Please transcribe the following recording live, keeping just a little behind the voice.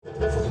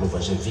We're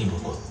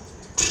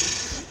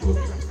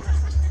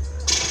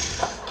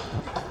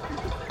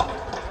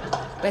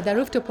at the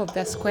rooftop of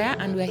the square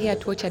and we're here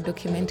to watch a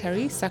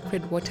documentary,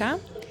 Sacred Water,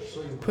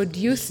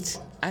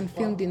 produced and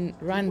filmed in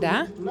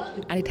Rwanda,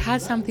 and it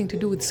has something to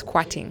do with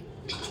squatting.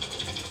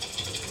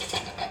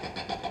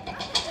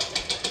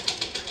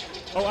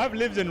 Oh, I've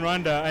lived in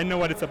Rwanda. I know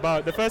what it's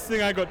about. The first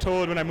thing I got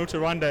told when I moved to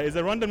Rwanda is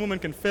a Rwandan woman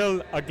can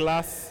fill a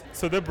glass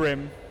to the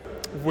brim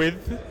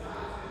with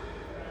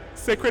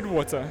sacred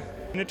water.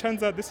 And it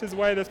turns out this is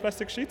why there's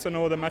plastic sheets on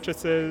all the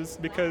mattresses,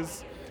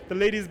 because the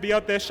ladies be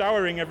out there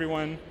showering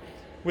everyone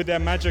with their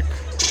magic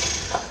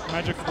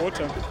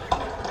water.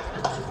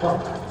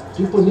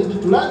 People need to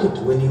learn it.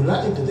 When you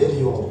learn it, then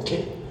you're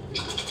okay.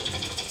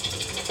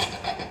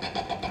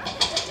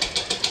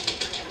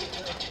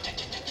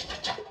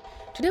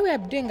 Today we are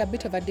doing a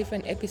bit of a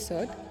different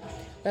episode.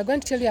 We're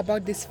going to tell you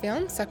about this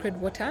film, Sacred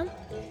Water,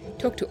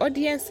 talk to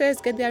audiences,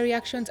 get their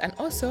reactions, and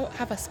also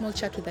have a small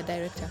chat with the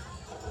director.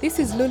 This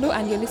is Lulu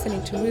and you're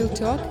listening to Real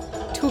Talk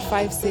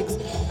 256.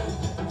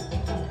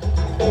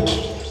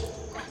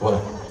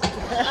 What?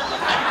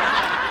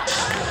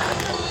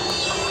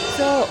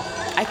 So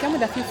I came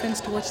with a few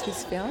friends to watch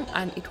this film,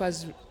 and it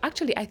was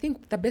actually, I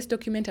think, the best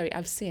documentary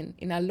I've seen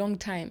in a long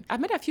time. I've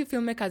met a few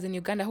filmmakers in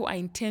Uganda who are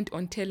intent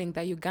on telling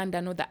the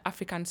Ugandan or the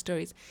African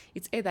stories.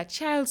 It's either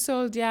child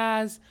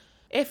soldiers,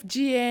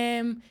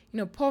 FGM,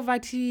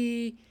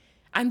 poverty,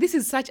 and this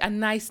is such a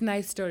nice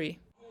story.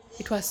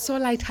 It was so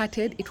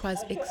light-hearted, it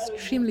was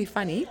extremely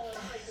funny.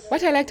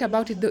 What I liked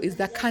about it though is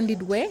the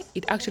candid way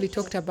it actually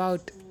talked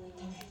about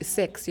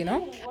sex,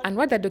 and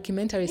what the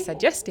documentary is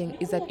suggesting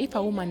is that if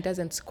a woman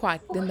doesn't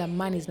squat, then the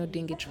man is not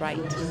doing it right.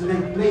 It's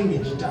like playing a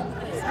guitar.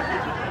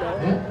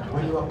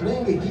 When you are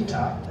playing a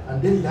guitar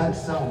and then that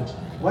sound,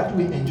 what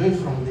we enjoy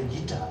from the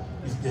guitar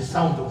is the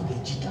sound of the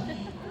guitar.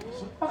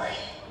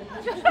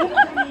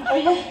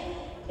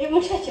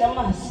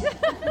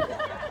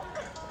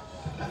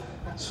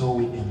 So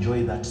we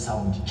enjoy that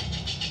sound.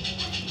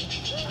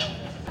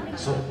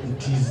 So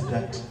it is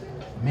that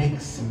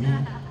makes me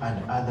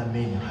and other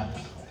men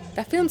happy.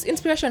 The film's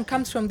inspiration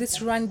comes from this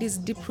Rwanda's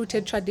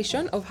deep-rooted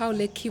tradition of how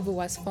Lake Kivu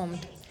was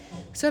formed.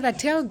 So the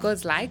tale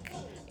goes like,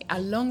 a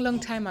long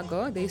time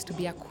ago, there used to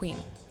be a queen.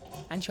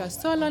 And she was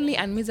so lonely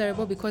and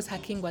miserable because her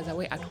king was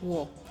away at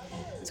war.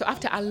 So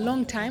after a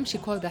long time, she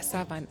called the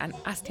servant and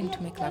asked him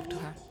to make love to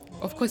her.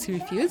 Of course, he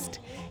refused.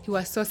 He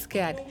was so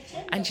scared.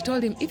 And she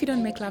told him, if you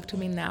don't make love to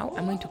me now,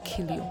 I'm going to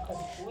kill you.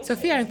 So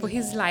fearing for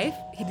his life,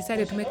 he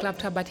decided to make love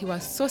to her, but he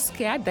was so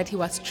scared that he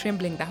was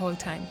trembling the whole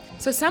time.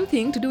 So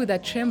something to do with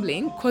that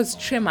trembling caused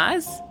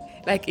tremors,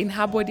 like in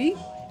her body,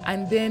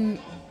 and then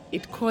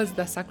it caused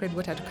the sacred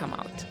water to come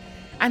out.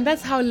 And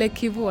that's how Lake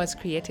Kivu was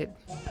created.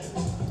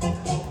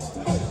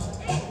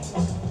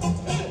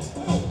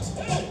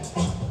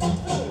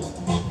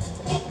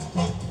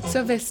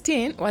 So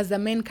Vestine was the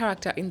main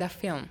character in the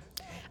film,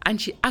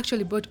 and she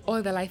actually brought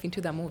all the life into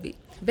the movie.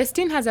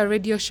 Vestine has a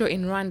radio show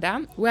in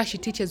Rwanda where she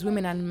teaches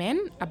women and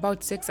men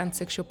about sex and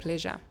sexual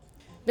pleasure.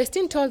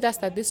 Vestine told us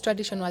that this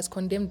tradition was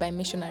condemned by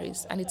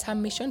missionaries, and it's her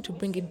mission to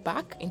bring it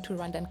back into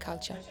Rwandan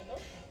culture.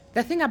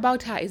 The thing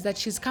about her is that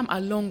she's come a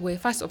long way.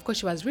 First, of course,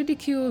 she was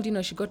ridiculed.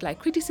 She got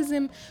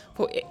criticism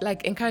for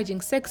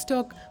encouraging sex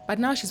talk, but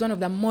now she's one of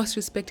the most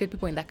respected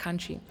people in the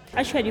country.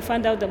 Actually, you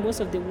found out that most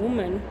of the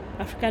women,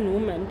 African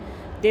women,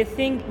 they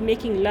think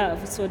making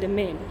love is for the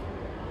men.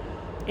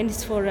 And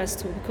it's for us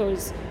too,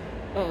 because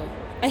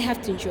I have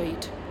to enjoy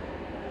it.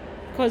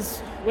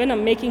 Because when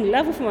I'm making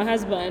love with my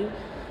husband,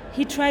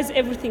 he tries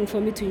everything for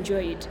me to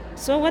enjoy it.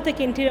 So what I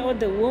can tell all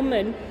the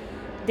women,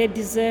 they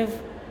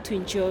deserve to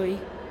enjoy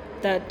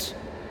that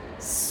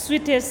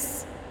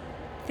sweetest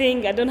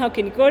thing, I don't know how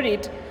can you call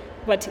it,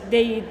 but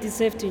they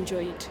deserve to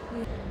enjoy it.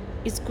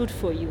 It's good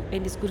for you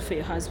and it's good for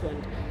your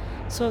husband.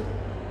 So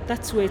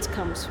that's where it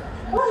comes from.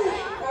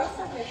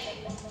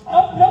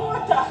 No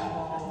water.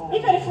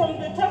 Even from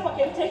the tap I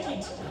can take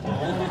it.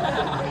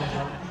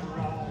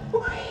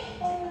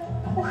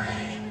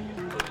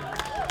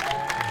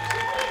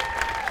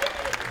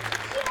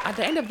 At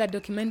the end of that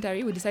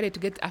documentary, we decided to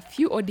get a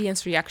few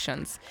audience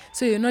reactions.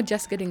 So you're not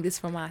just getting this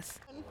from us.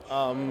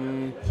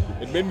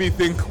 It made me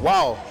think,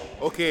 wow,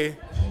 okay,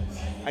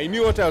 I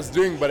knew what I was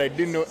doing, but I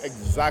didn't know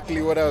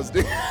exactly what I was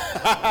doing.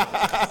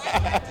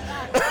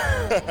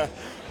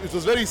 It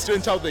was very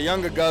strange how the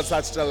younger girls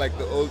had to tell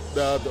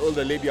the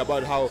older lady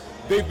about how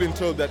they've been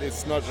told that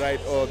it's not right,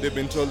 or they've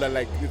been told that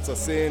it's a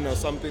sin or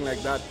something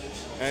like that.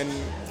 And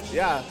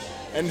yeah,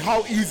 and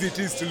how easy it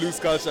is to lose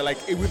culture,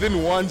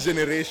 within one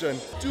generation,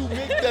 to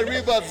make the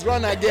rivers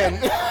run again.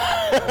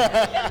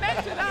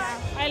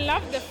 I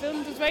love the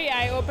film. It's very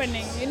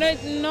eye-opening. In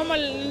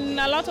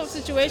a lot of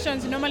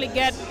situations, you normally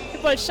get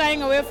people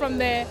shying away from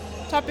the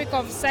topic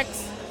of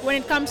sex when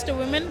it comes to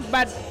women,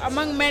 but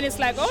among men it's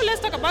like, oh,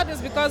 let's talk about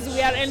this because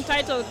we are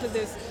entitled to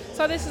this.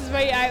 So this is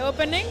very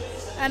eye-opening,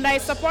 and I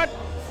support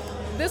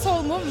this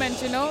whole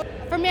movement,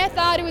 For me, I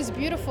thought it was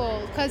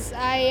beautiful because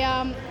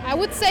I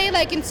would say,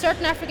 like, in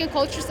certain African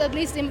cultures, at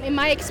least in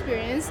my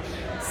experience,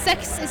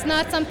 sex is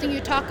not something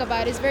you talk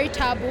about. It's very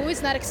taboo.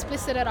 It's not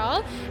explicit at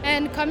all.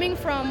 And coming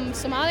from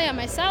Somalia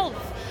myself,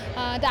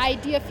 the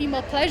idea of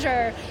female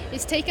pleasure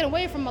is taken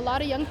away from a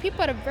lot of young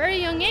people at a very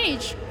young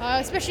age,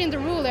 especially in the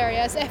rural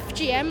areas.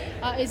 FGM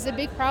is a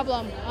big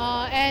problem.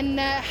 And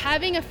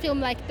having a film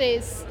like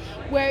this,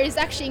 where it's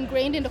actually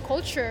ingrained in the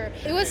culture,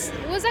 it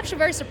was actually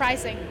very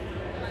surprising.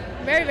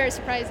 Very, very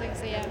surprising,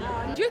 so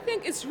yeah. Do you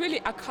think it's really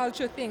a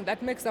culture thing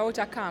that makes the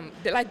water come?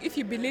 Like, if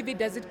you believe it,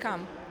 does it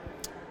come?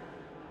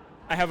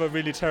 I have a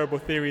really terrible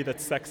theory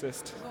that's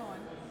sexist. Go on.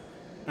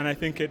 And I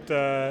think it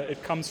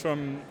comes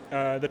from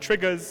the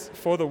triggers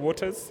for the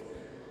waters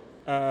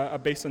are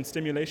based on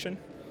stimulation.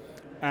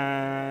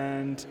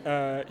 And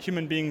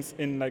human beings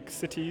in like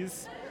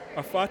cities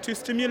are far too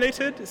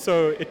stimulated,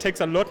 so it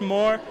takes a lot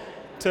more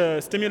to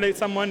stimulate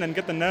someone and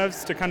get the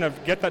nerves to kind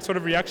of get that sort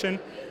of reaction.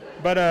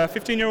 But a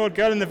 15-year-old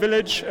girl in the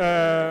village,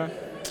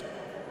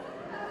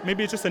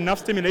 maybe it's just enough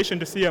stimulation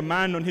to see a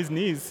man on his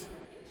knees.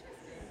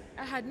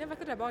 I had never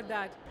thought about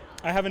that.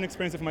 I haven't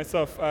experienced it for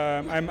myself.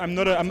 I'm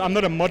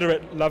not a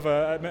moderate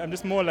lover. I'm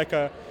just more like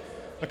a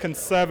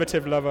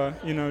conservative lover.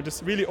 You know,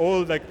 just really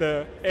all like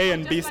the A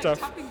and B Just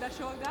stuff. like tapping the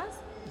shoulders?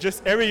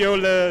 Just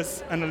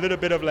areolas and a little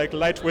bit of like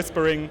light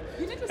whispering.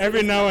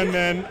 Every now and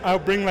then I'll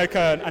bring like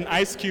an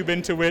ice cube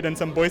into it and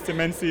some Boyz II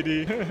Men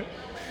CD.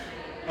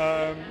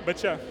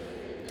 But yeah.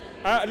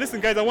 Listen,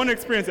 guys, I want to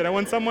experience it. I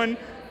want someone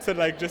to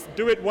like just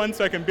do it once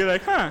so I can be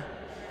like, huh.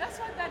 That's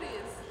what that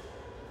is.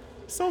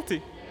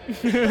 Salty.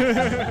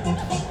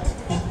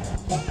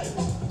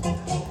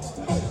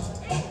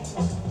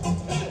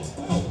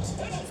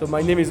 So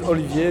my name is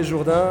Olivier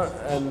Jourdain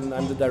and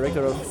I'm the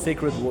director of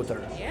Sacred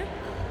Water. Yeah.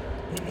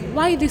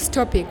 Why this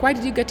topic? Why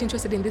did you get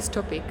interested in this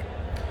topic?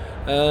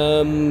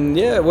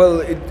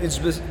 It's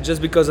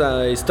just because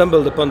I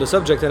stumbled upon the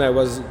subject and I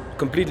was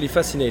completely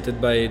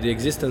fascinated by the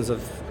existence of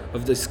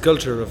this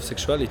culture of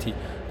sexuality,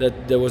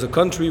 that there was a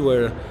country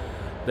where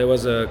there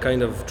was a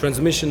kind of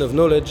transmission of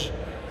knowledge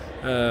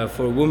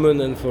for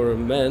women and for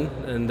men,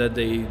 and that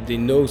they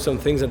know some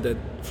things, and that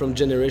from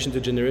generation to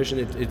generation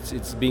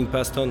it's being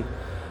passed on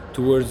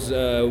towards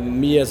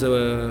me as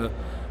a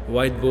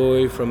white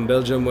boy from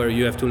Belgium, where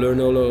you have to learn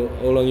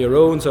all on your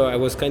own. So I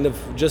was kind of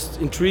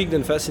just intrigued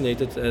and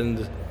fascinated,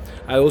 and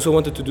I also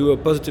wanted to do a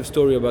positive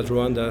story about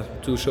Rwanda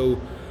to show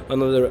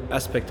another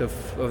aspect of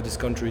this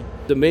country.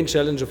 The main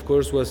challenge, of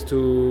course, was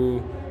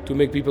to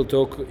make people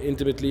talk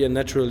intimately and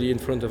naturally in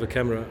front of a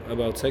camera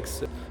about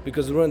sex,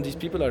 because Rwandese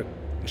people are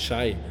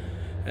shy,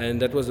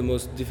 and that was the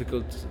most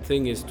difficult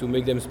thing, is to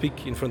make them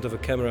speak in front of a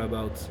camera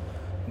about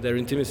their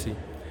intimacy.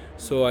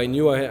 So I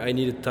knew I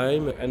needed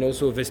time, and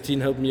also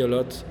Vestine helped me a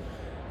lot.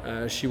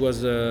 She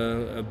was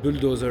a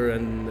bulldozer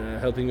and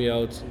helping me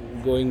out,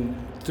 going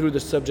through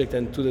the subject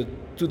and to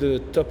the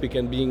topic,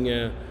 and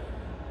being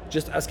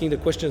just asking the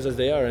questions as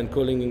they are, and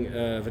calling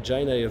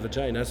vagina a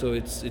vagina. So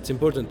it's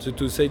important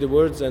to say the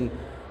words, and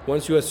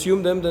once you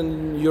assume them,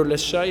 then you're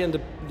less shy, and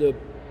the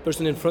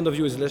person in front of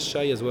you is less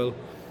shy as well.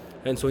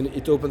 And so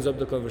it opens up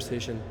the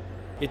conversation.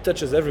 It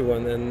touches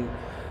everyone, and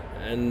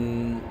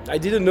I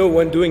didn't know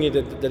when doing it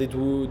that it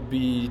would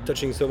be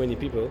touching so many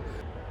people.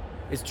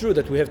 It's true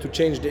that we have to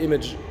change the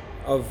image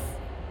of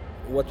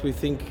what we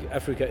think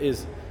Africa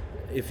is.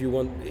 If you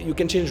want, you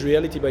can change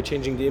reality by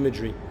changing the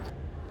imagery.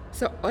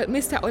 So,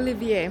 Mr.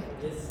 Olivier,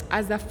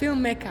 as a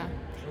filmmaker,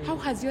 how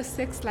has your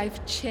sex life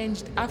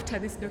changed after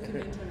this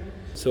documentary?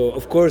 So,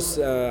 of course,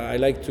 I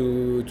like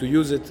to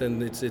use it,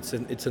 and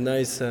it's a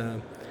nice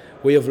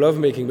way of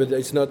lovemaking. But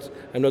it's not.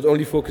 I'm not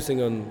only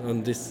focusing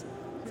on this.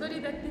 So,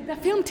 did the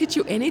film teach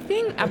you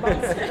anything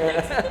about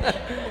sex?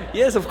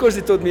 Yes, of course,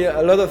 it taught me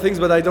a lot of things.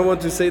 But I don't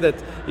want to say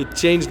that it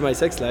changed my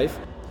sex life.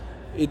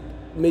 It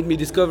made me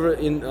discover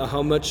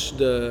how much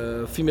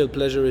the female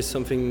pleasure is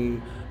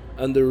something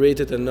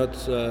underrated and not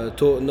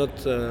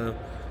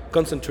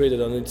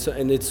concentrated on it,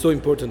 and it's so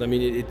important. I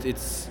mean,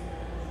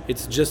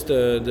 it's just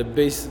the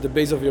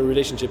base of your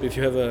relationship. If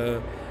you have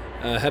a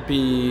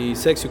happy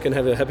sex, you can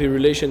have a happy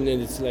relation,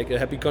 and it's like a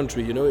happy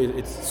country. You know,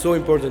 it's so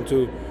important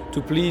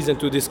to please and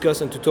to discuss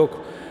and to talk.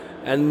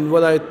 And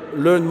what I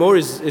learned more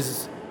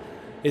is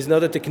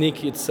not a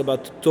technique. It's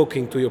about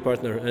talking to your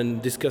partner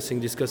and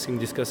discussing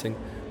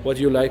what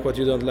you like, what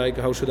you don't like,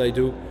 how should I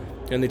do.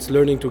 And it's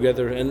learning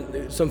together,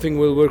 and something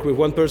will work with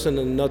one person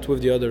and not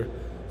with the other.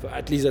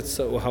 At least that's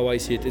how I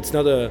see it. It's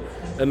not a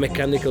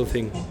mechanical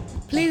thing.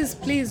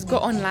 Please go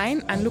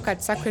online and look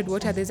at Sacred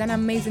Water. There's an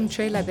amazing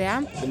trailer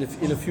there. And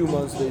in a few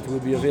months it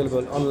will be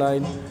available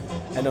online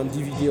and on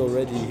DVD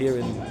already here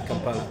in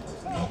Kampala.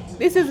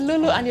 This is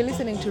Lulu, and you're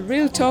listening to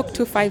Real Talk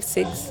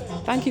 256.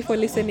 Thank you for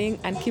listening,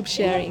 and keep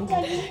sharing.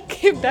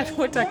 Keep that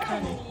water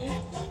coming.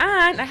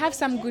 And I have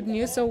some good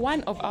news. So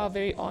one of our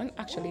very own,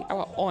 actually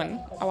our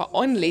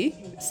only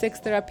sex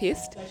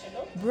therapist,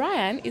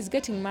 Brian, is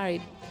getting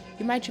married.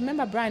 You might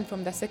remember Brian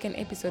from the second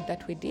episode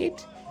that we did,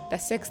 the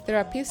sex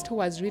therapist who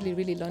was really,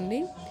 really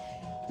lonely.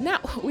 Now,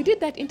 we did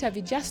that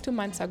interview just 2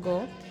 months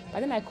ago, but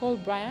then I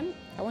called Brian.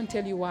 I won't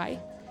tell you why.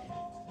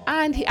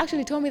 And he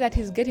actually told me that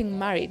he's getting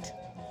married.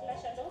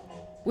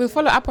 We'll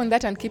follow up on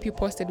that and keep you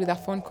posted with a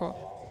phone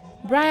call.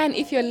 Brian,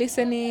 if you're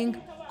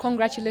listening,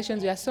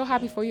 congratulations. We are so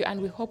happy for you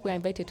and we hope we are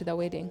invited to the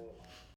wedding.